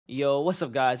Yo, what's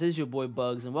up, guys? This is your boy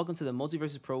Bugs, and welcome to the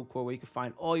Multiversus Pro Core, where you can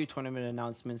find all your tournament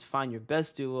announcements, find your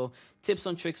best duo, tips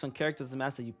on tricks on characters and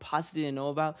maps that you possibly didn't know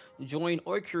about, join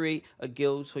or create a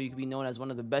guild so you can be known as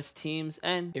one of the best teams,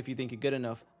 and if you think you're good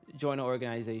enough, join an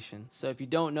organization. So if you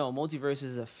don't know, Multiversus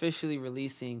is officially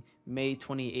releasing May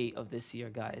 28th of this year,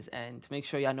 guys. And to make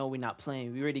sure y'all know we're not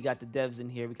playing, we already got the devs in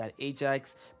here. We got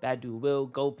Ajax, Bad Dude Will,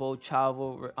 Gopo,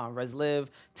 Chavo, Resliv,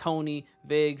 Tony,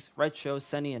 Viggs, Retro,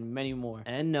 Sunny, and many more.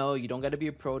 And no, you don't got to be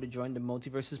a pro to join the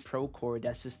Multiversus Pro Core.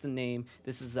 That's just the name.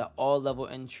 This is an all-level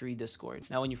entry Discord.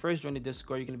 Now, when you first join the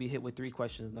Discord, you're going to be hit with 3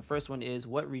 questions. And the first one is,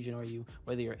 what region are you?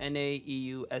 Whether you're NA,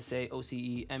 EU, SA,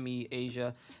 OCE, ME,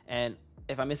 Asia, and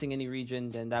if I'm missing any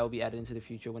region, then that will be added into the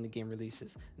future when the game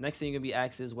releases. The next thing you're going to be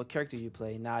asked is what character you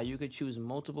play. Now, you could choose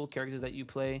multiple characters that you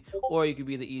play, or you could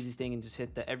be the easiest thing and just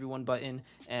hit the everyone button.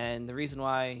 And the reason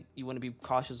why you want to be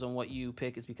cautious on what you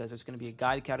pick is because there's going to be a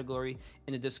guide category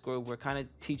in the Discord where it kind of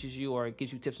teaches you or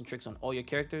gives you tips and tricks on all your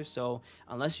characters. So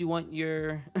unless you want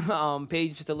your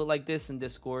page to look like this in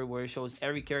Discord where it shows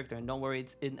every character, and don't worry,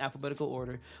 it's in alphabetical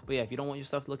order. But yeah, if you don't want your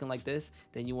stuff looking like this,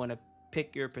 then you want to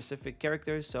pick your specific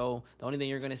character. So the only thing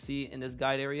you're going to see in this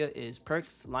guide area is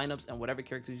perks, lineups, and whatever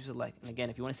characters you select. And again,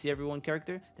 if you want to see everyone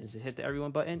character, then just hit the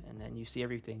everyone button and then you see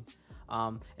everything.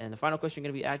 And the final question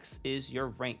you're going to be asked is your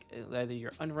rank, either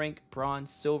you're unranked,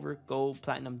 bronze, silver, gold,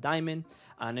 platinum, diamond.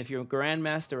 And if you're a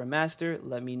grandmaster or master,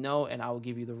 let me know and I will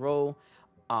give you the role.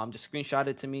 Just screenshot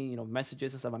it to me,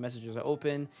 messages and stuff. My messages are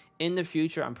open. In the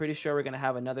future, I'm pretty sure we're going to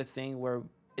have another thing where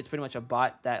it's pretty much a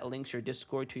bot that links your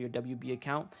Discord to your WB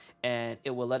account, and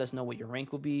it will let us know what your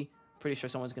rank will be. Pretty sure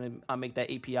someone's going to make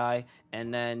that API,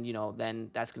 and then,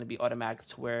 then that's going to be automatic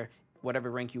to where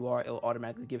whatever rank you are, it'll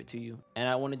automatically give it to you. And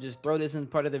I want to just throw this in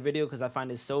part of the video because I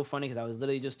find it so funny, because I was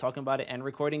literally just talking about it and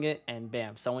recording it, and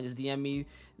bam, someone just DM me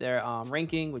their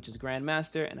ranking, which is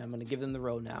Grandmaster, and I'm going to give them the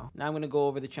role now. Now I'm going to go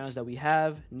over the channels that we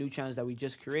have, new channels that we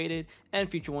just created, and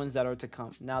future ones that are to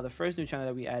come. Now, the first new channel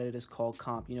that we added is called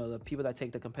Comp. The people that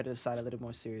take the competitive side a little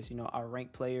more serious, our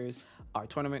ranked players, our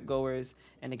tournament goers.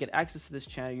 And to get access to this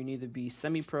channel, you need to be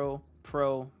semi-pro,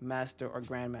 pro, master, or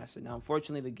grandmaster. Now,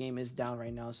 unfortunately, the game is down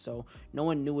right now, so no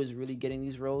one new is really getting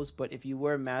these roles. But if you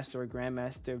were master or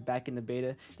grandmaster back in the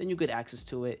beta, then you get access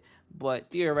to it. But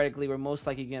theoretically, we're most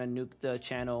likely gonna nuke the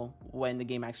channel when the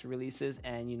game actually releases,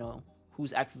 and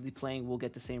who's actively playing will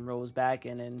get the same roles back,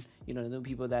 and then the new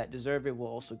people that deserve it will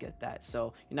also get that.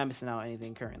 So you're not missing out on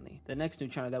anything currently. The next new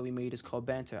channel that we made is called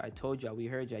Banter. I told y'all, we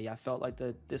heard y'all felt like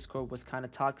the Discord was kind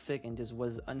of toxic and just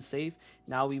was unsafe.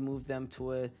 Now we moved them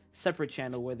to a separate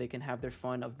channel where they can have their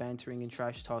fun of bantering and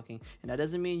trash talking. And that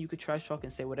doesn't mean you could trash talk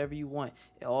and say whatever you want.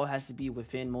 It all has to be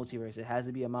within Multiverse. It has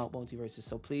to be about Multiverses.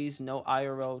 So please, no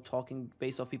IRL talking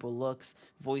based off people's looks,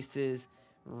 voices,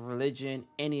 religion,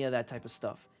 any of that type of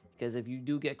stuff. Because if you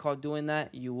do get caught doing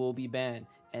that, you will be banned.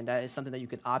 And that is something that you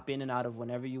can opt in and out of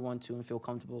whenever you want to and feel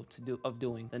comfortable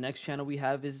doing. The next channel we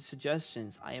have is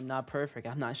suggestions. I am not perfect.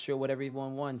 I'm not sure what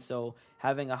everyone wants. So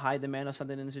having a high demand of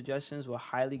something in the suggestions will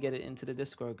highly get it into the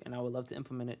Discord, and I would love to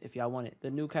implement it if y'all want it. The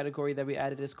new category that we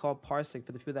added is called Parsec,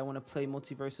 for the people that want to play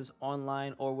Multiversus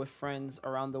online or with friends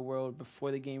around the world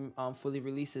before the game fully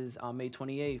releases on May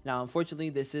 28th. Now, unfortunately,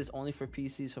 this is only for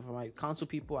PC, so for my console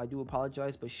people, I do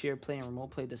apologize, but shared play and remote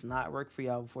play does not work for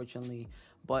y'all, unfortunately.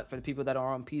 But for the people that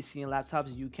are on PC and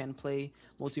laptops, you can play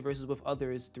Multiversus with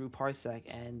others through Parsec,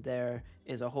 and there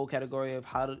is a whole category of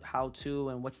how to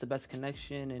and what's the best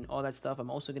connection and all that stuff.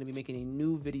 I'm also going to be making a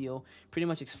new video pretty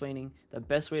much explaining the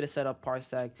best way to set up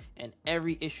Parsec and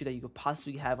every issue that you could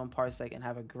possibly have on Parsec and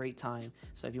have a great time.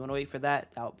 So if you want to wait for that,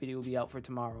 that video will be out for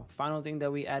tomorrow. Final thing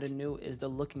that we added new is the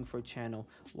Looking For channel.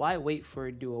 Why wait for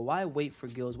a duo? Why wait for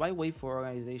guilds? Why wait for an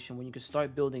organization when you can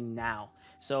start building now?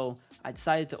 So I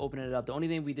decided to open it up. The only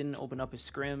thing we didn't open up is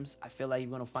scrims. I feel like you're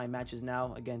going to find matches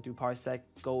now, again, through Parsec.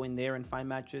 Go in there and find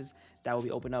matches. That will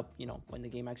be open up, when the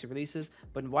game actually releases.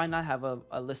 But why not have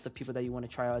a list of people that you want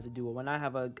to try out as a duo? Why not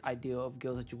have an idea of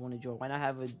guilds that you want to join? Why not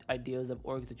have ideas of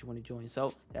orgs that you want to join?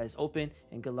 So that is open,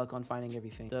 and good luck on finding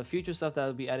everything. The future stuff that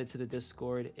will be added to the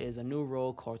Discord is a new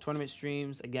role called Tournament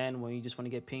Streams. Again, when you just want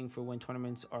to get pinged for when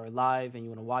tournaments are live and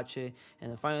you want to watch it.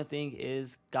 And the final thing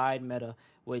is Guide Meta,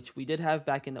 which we did have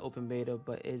back in the open beta,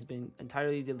 but it has been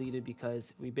entirely deleted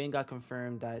because we got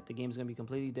confirmed that the game is going to be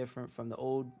completely different from the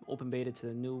old open beta to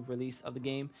the new release of the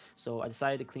game. So I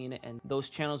decided to clean it, and those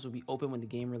channels will be open when the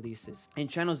game releases. And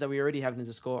channels that we already have in the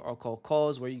Discord are called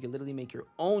calls, where you can literally make your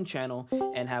own channel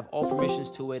and have all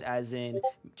permissions to it, as in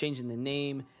changing the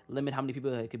name, limit how many people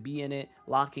that could be in it,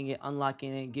 locking it,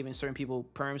 unlocking it, giving certain people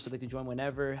perms so they could join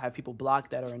whenever, have people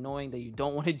blocked that are annoying that you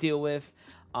don't want to deal with.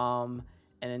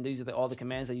 And then these are all the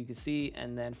commands that you can see.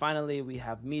 And then finally, we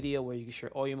have media, where you can share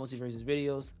all your Multiversus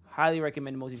videos. Highly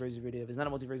recommend Multiversus video. If it's not a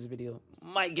Multiversus video,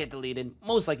 might get deleted,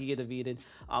 most likely get deleted.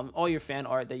 All your fan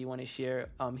art that you want to share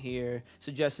here,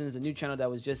 suggestions, the new channel that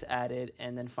was just added,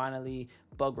 and then finally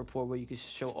bug report, where you can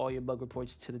show all your bug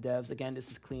reports to the devs. Again, this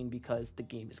is clean because the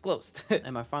game is closed.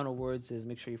 And my final words is,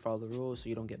 make sure you follow the rules so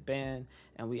you don't get banned.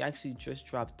 And we actually just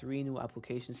dropped 3 new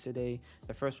applications today.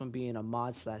 The first one being a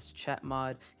mod/chat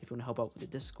mod, if you want to help out with the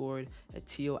Discord. A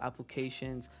TO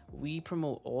applications, we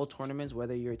promote all tournaments,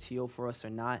 whether you're a TO for us or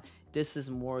not. This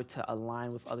is more to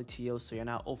align with other TOs, so you're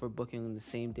not overbooking in the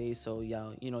same day, so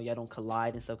y'all don't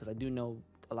collide and stuff, because I do know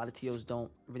a lot of TOs don't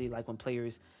really like when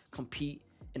players compete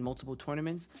in multiple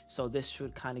tournaments. So this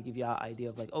should kind of give you an idea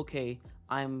of like, okay,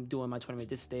 I'm doing my tournament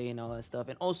this day and all that stuff.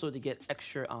 And also to get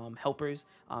extra helpers,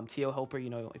 TO helper,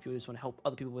 if you just want to help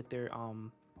other people with their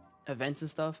events and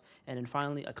stuff. And then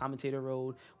finally, a commentator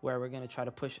road, where we're going to try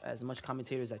to push as much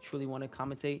commentators that truly want to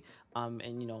commentate,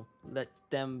 and let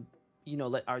them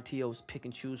let our TOs pick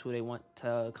and choose who they want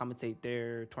to commentate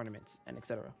their tournaments and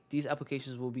etc. These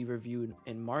applications will be reviewed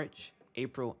in March,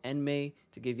 April, and May,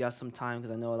 to give y'all some time,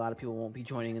 because I know a lot of people won't be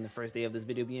joining in the first day of this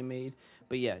video being made.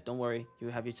 But yeah, don't worry,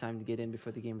 you'll have your time to get in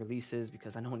before the game releases,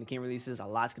 because I know when the game releases, a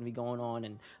lot's gonna be going on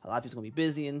and a lot of people's gonna be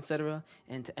busy, etc.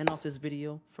 And to end off this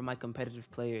video, for my competitive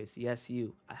players, yes,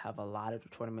 I have a lot of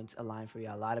tournaments aligned for you.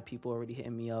 A lot of people already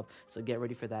hitting me up, so get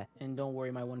ready for that. And don't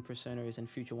worry, my 1%ers and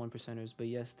future 1%ers, but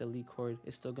yes, the Elite Cord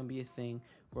is still gonna be a thing.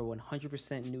 We're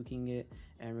 100% nuking it,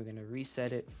 and we're gonna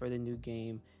reset it for the new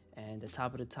game. And the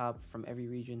top of the top from every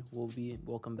region will be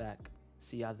welcome back.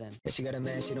 See y'all then. Yeah, she got a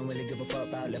man, she don't really give a fuck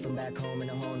about. Left him back home in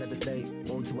a whole nother state.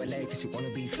 Moved to LA cause she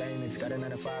wanna be famous. Got a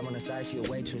 9 to 5 on the side, she a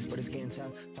waitress. But it's getting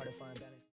tough, hard to find balance.